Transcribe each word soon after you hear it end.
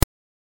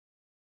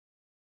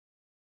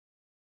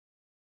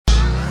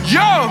Yo!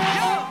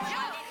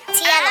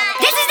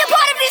 This is the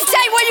part of this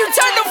tape where you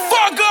turn the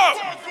fuck up!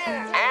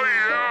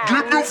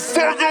 Get the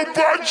fuck up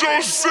out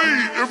your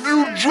seat. If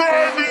you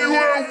driving, you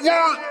at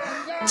work,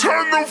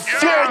 turn the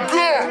fuck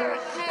up.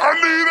 I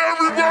need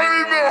everybody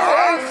in the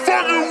whole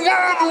fucking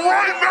world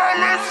right now.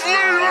 Let's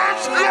leave,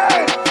 let's go.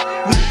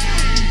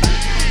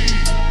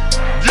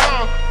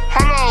 Yeah,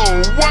 hold on,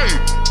 wait,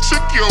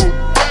 check your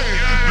bait.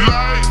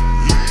 Like,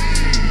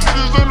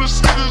 niggas on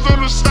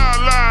the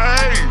sideline,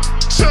 hey,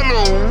 tell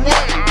them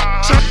wait.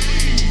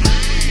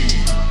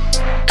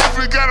 If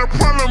you got a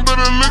problem,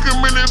 better look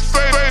him in the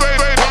face.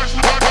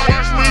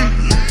 Watch me.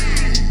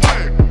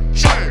 Wait,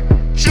 shake,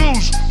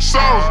 juice,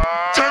 sauce,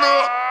 turn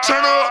up.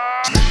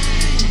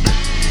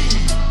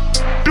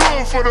 Do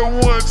it for the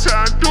one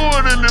time, do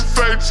it in the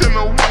face till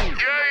I'm weak.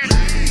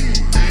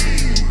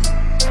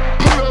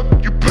 Pull up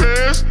your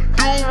pants,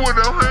 do it with a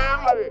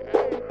hand.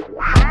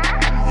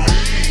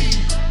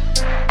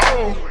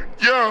 Oh,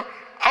 yeah,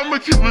 I'ma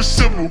keep it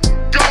simple.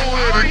 Go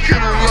ahead and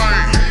get it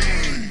right.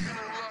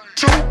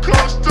 Too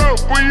cussed up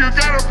when you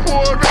gotta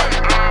pour it up.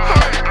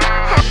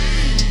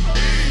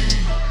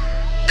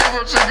 If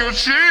I take a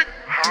chick,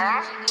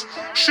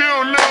 she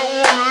don't never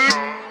wanna live.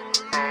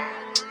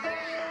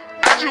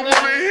 I just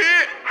wanna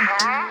hit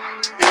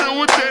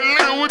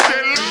with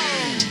that.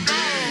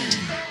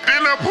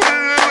 Then I put it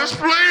in the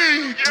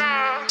spleen.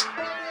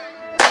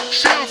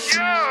 She'll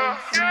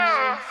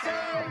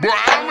Boy,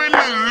 I'm in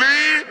the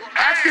lead,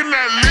 I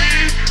cannot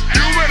leave.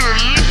 You better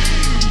leave.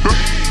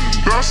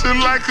 Bouncing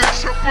like a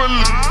triple.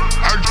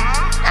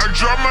 I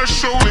drop my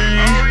shoulder,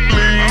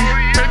 lean.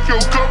 Take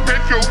your cup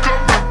and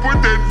put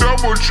that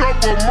double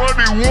trouble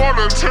muddy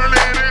water, turn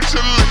it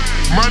into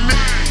my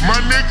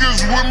niggas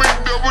with me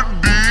double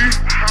D.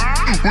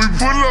 We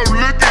pull up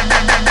looking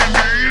in the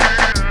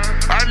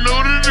I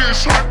know that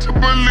it's hard to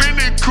believe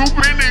in it,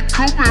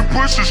 coupe and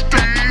push a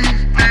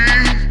steed.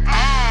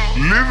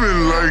 Living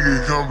like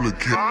it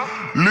complicated.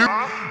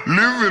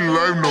 Living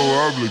life no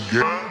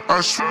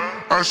obligation.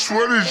 I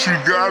swear that you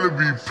gotta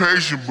be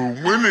patient, but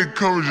when it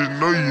comes, you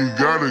know you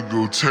gotta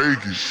go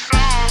take it.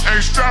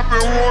 Ain't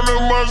stopping, want a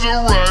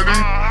Maserati.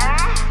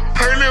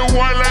 Painted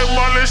white like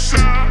Molly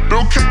said.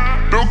 Don't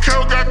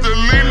count, got the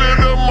lean of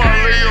the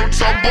Molly. I'm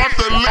talking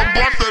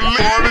about the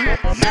party.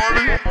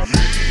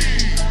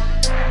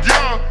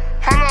 Yeah,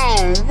 hold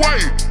on,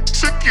 wait,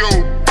 check your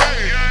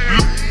bait.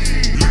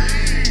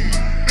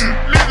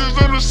 Niggas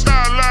on the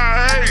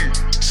sideline, hey,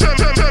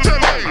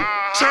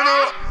 turn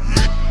up.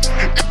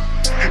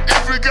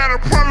 If you got a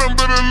problem,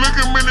 better look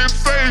him in the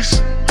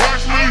face.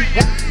 Watch me.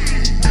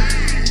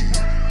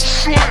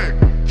 Sweat,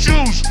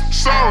 juice,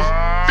 sauce,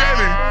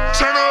 daddy,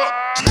 turn up.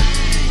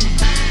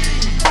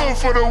 Do it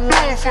for the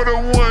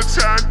one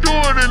time, do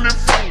it in the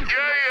face.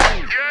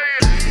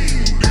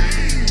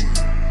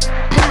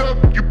 Pull up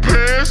your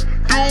pants,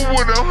 do it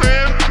with a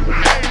hand.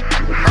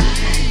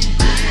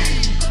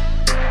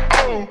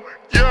 Oh,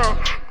 yeah,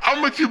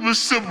 I'ma keep it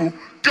simple.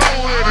 Go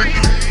ahead and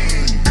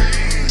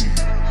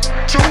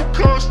too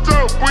cussed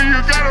up when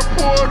you gotta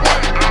pour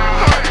it.